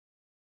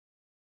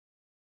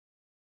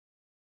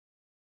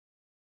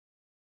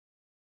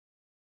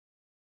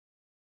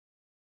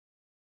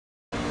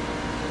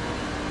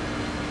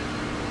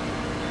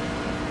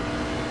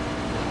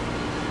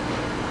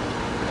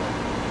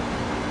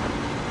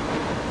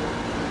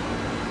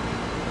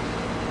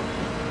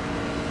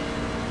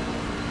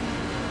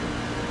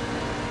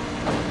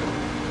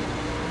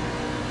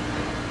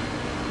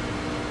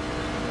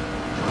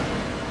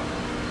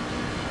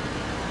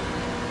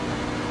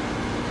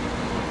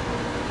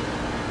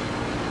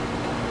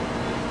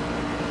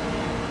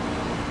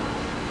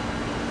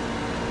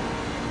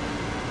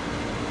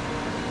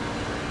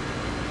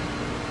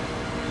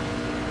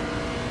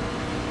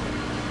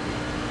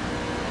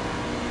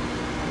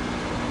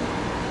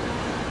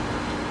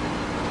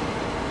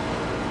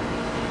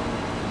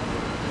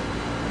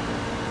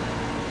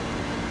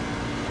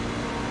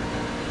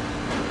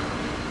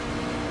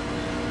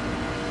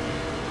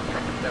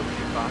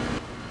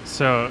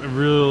So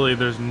really,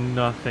 there's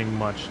nothing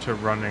much to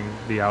running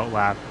the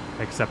outlap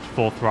except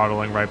full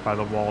throttling right by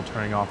the wall,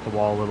 turning off the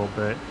wall a little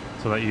bit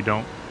so that you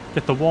don't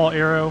get the wall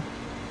arrow,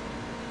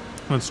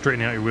 and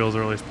straightening out your wheels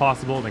as early as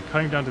possible, and then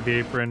cutting down to the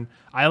apron.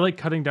 I like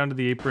cutting down to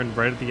the apron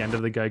right at the end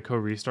of the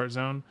Geico restart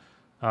zone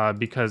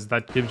because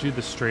that gives you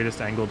the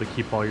straightest angle to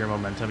keep all your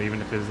momentum,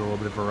 even if it is a little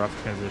bit of a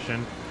rough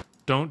transition.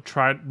 Don't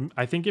try.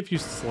 I think if you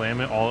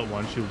slam it all at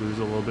once, you lose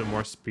a little bit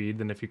more speed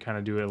than if you kind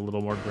of do it a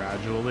little more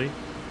gradually.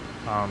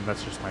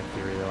 That's just my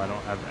theory, though. I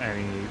don't have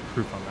any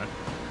proof on that.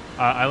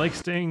 I like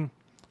staying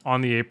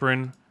on the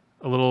apron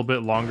a little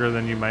bit longer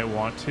than you might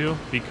want to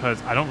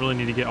because I don't really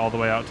need to get all the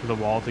way out to the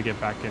wall to get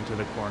back into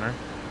the corner.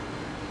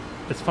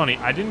 It's funny,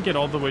 I didn't get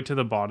all the way to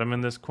the bottom in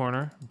this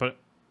corner, but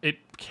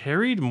it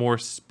carried more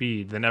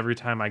speed than every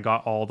time I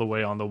got all the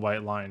way on the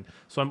white line.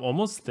 So I'm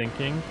almost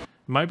thinking,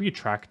 it might be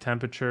track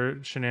temperature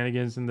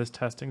shenanigans in this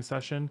testing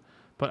session,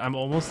 but I'm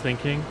almost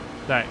thinking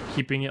that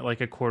keeping it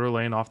like a quarter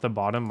lane off the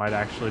bottom might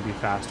actually be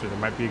faster. There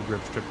might be a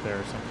grip strip there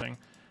or something.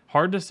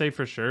 Hard to say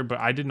for sure, but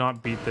I did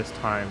not beat this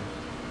time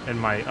in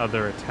my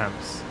other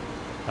attempts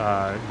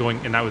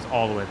and that was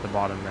all the way at the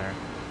bottom there.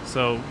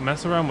 So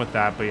mess around with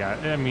that, but yeah,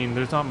 I mean,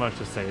 there's not much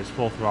to say. It's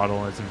full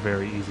throttle and it's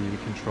very easy to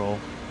control.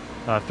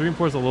 3 and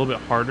 4 is a little bit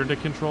harder to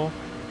control,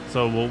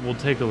 so we'll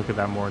take a look at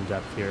that more in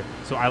depth here.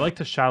 So I like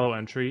to shallow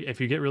entry. If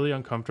you get really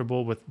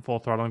uncomfortable with full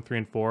throttling 3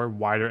 and 4,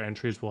 wider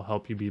entries will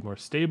help you be more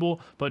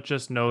stable, but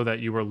just know that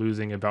you are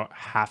losing about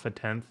 1/2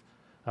 tenth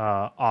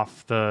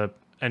off the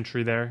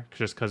entry there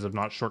just because of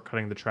not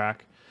shortcutting the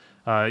track.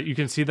 You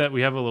can see that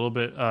we have a little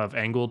bit of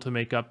angle to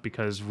make up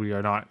because we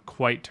are not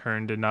quite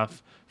turned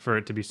enough for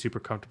it to be super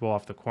comfortable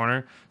off the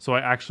corner. So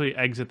I actually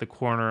exit the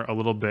corner a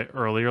little bit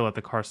earlier, let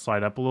the car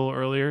slide up a little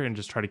earlier, and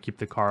just try to keep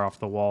the car off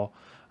the wall.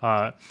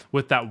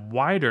 With that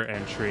wider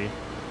entry,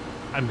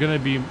 I'm going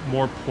to be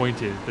more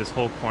pointed this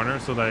whole corner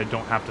so that I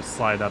don't have to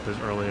slide up as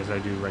early as I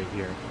do right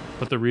here.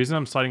 But the reason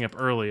I'm sliding up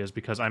early is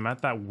because I'm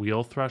at that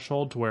wheel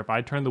threshold to where if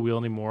I turn the wheel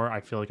anymore, I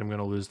feel like I'm going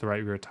to lose the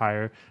right rear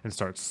tire and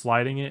start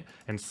sliding it,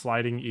 and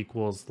sliding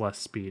equals less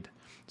speed.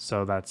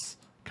 So that's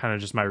kind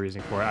of just my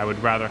reasoning for it. I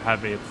would rather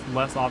have a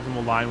less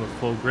optimal line with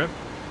full grip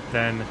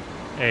than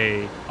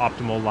a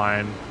optimal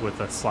line with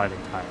a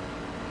sliding tire.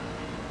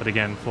 But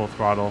again, full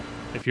throttle.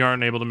 If you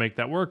aren't able to make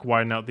that work,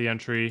 widen out the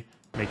entry,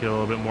 make it a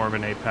little bit more of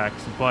an apex,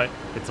 but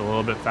it's a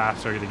little bit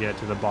faster to get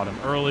to the bottom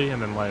early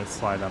and then let it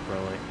slide up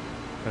early.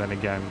 And then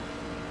again,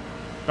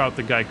 about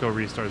the Geico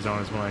restart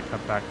zone is when I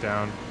cut back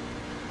down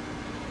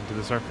into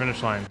the start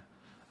finish line.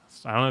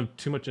 So I don't have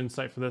too much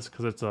insight for this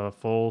because it's a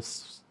full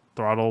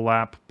throttle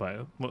lap,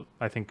 but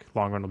I think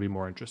long run will be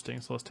more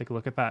interesting. So let's take a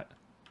look at that.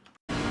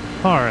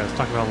 All right, let's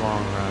talk about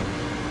long run.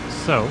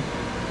 So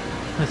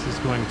this is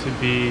going to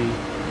be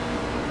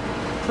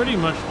pretty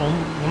much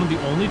one of the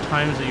only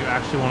times that you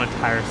actually want a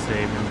tire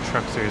save in the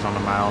truck series on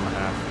 1.5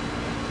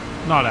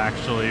 miles. Not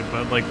actually,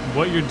 but like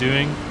what you're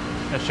doing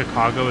at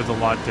Chicago is a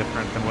lot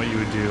different than what you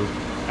would do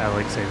at,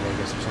 like, say,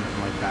 Vegas or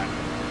something like that.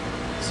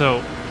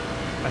 So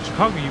at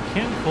Chicago, you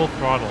can full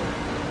throttle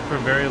for a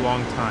very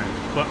long time,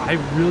 but I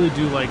really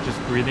do like just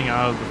breathing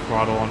out of the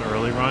throttle on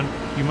early run.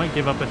 You might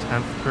give up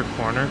 1/10 per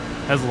corner.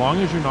 As long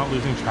as you're not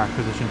losing track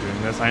position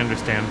doing this, I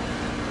understand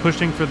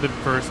pushing for the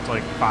first,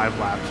 like, 5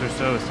 laps or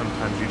so,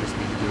 sometimes you just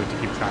need to do it to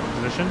keep track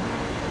position.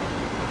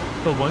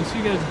 But once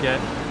you guys get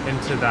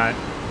into that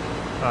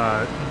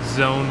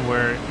zone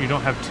where you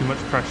don't have too much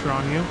pressure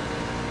on you,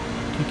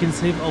 you can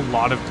save a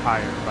lot of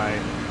tire by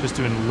just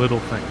doing little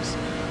things.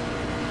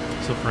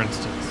 So for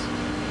instance,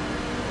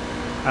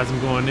 as I'm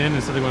going in,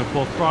 instead of going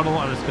full throttle,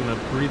 I'm just going to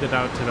breathe it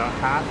out to about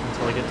half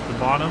until I get to the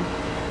bottom,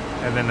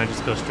 and then I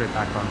just go straight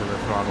back onto the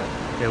throttle.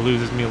 It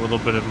loses me a little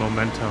bit of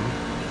momentum,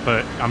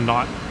 but I'm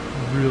not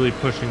really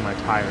pushing my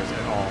tires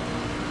at all.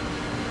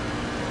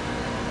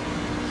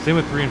 Same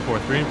with 3 and 4.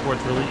 3 and 4,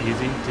 it's really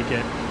easy to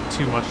get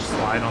too much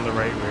slide on the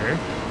right rear.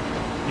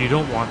 You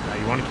don't want that.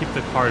 You want to keep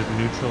the car as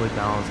neutrally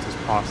balanced as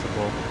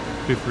possible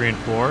through 3 and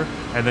 4,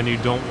 and then you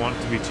don't want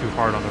to be too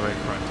hard on the right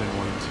front in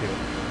 1 and 2.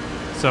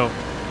 So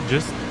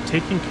just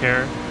taking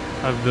care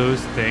of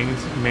those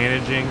things,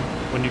 managing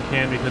when you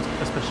can, because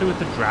especially with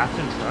the draft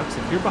and trucks,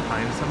 if you're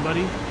behind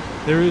somebody,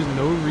 there is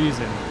no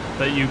reason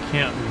that you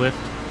can't lift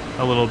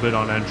a little bit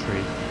on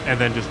entry and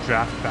then just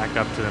draft back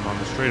up to them on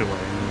the straightaway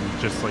and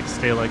just like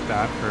stay like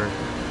that for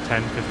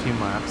 10, 15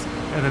 laps.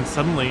 And then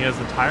suddenly, as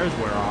the tires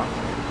wear off,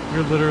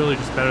 you're literally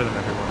just better than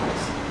everyone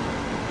else.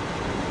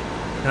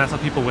 And that's how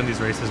people win these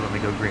races when they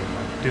go green.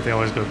 Do they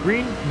always go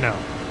green? No.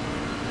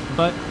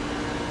 But,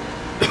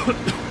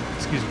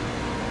 excuse me,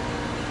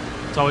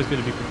 it's always good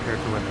to be prepared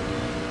for when they do.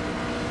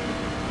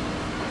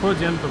 Towards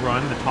the end of the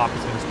run, the top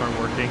is going to start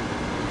working.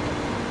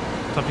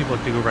 Some people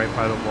like to go right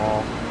by the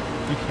wall.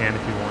 You can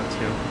if you want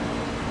to.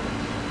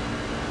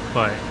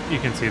 But you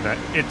can see that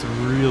it's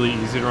really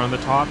easy to run the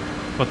top,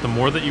 but the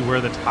more that you wear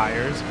the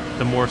tires,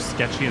 the more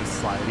sketchy and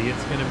slidey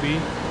it's going to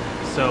be.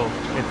 So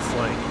it's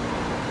like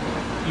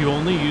you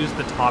only use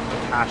the top to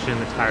cash in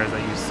the tires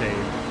that you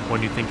save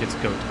when you think it's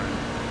go time.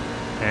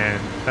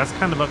 And that's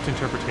kind of up to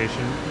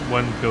interpretation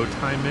when go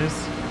time is.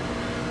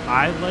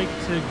 I like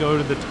to go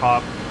to the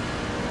top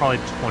probably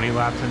 20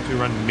 laps into a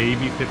run,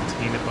 maybe 15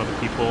 if other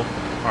people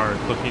are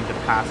looking to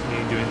pass me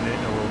and doing it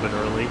a little bit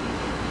early.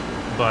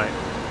 But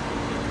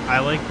I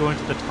like going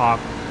to the top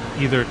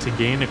either to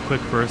gain a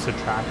quick burst of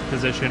track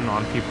position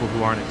on people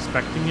who aren't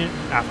expecting it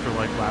after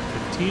like lap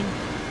 15,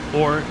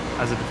 or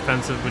as a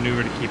defensive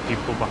maneuver to keep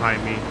people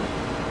behind me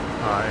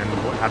and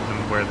have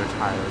them wear their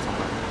tires on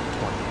lap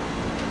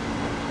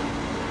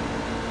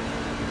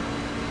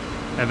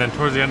 20. And then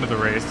towards the end of the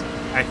race,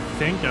 I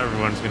think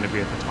everyone's going to be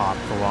at the top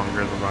the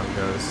longer the run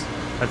goes.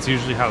 That's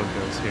usually how it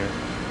goes here.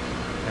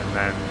 And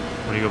then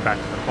when you go back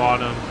to the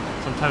bottom,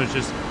 sometimes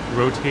just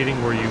rotating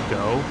where you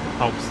go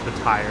helps the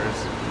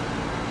tires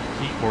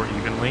heat more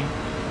evenly.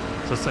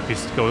 So if you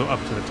go up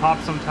to the top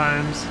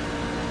sometimes,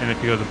 and if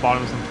you go to the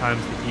bottom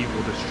sometimes, the heat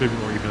will distribute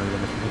more evenly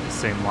than if you hit the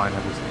same line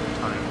every single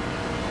time.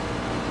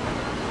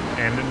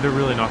 And they're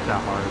really not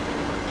that hard.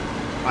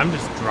 I'm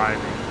just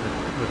driving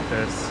with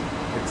this.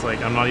 It's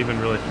like I'm not even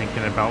really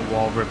thinking about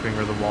wall ripping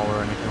or the wall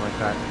or anything like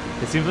that.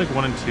 It seems like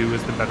 1 and 2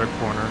 is the better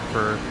corner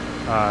for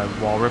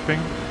wall ripping.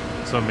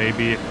 So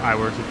maybe if I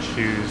were to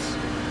choose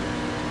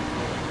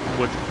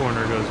which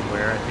corner goes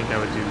where, I think I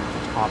would do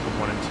the top of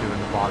 1 and 2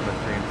 and the bottom of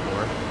 3 and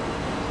 4.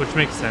 Which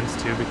makes sense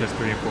too, because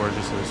 3 and 4 is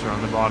just looser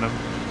on the bottom.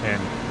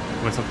 And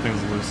when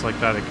something's loose like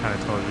that, it kind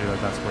of tells you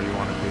that that's where you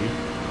want to be.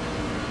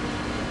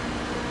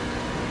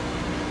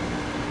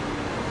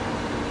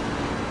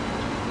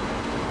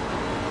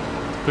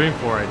 Three and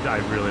 4 I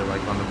really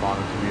like on the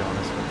bottom, to be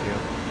honest with you.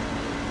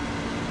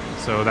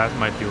 So that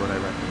might be what I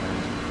recommend.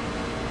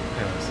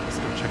 Anyways, let's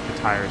go check the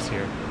tires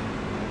here.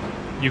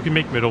 You can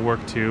make middle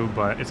work too,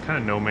 but it's kind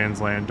of no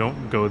man's land.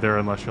 Don't go there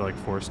unless you're like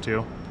forced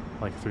to,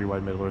 like 3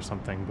 wide middle or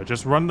something. But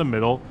just run the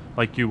middle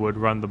like you would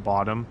run the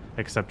bottom,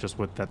 except just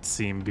with that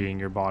seam being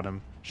your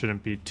bottom.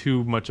 Shouldn't be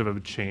too much of a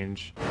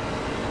change.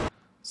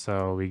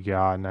 So we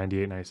got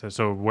 98, 97.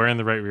 So wearing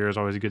the right rear is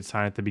always a good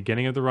sign at the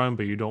beginning of the run,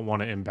 but you don't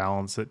want to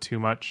imbalance it too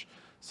much.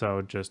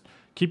 So just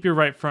keep your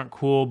right front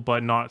cool,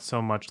 but not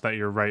so much that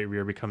your right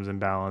rear becomes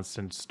imbalanced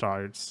and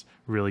starts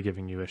really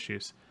giving you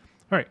issues.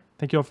 All right.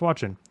 Thank you all for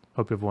watching.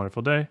 Hope you have a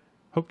wonderful day.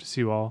 Hope to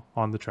see you all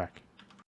on the track.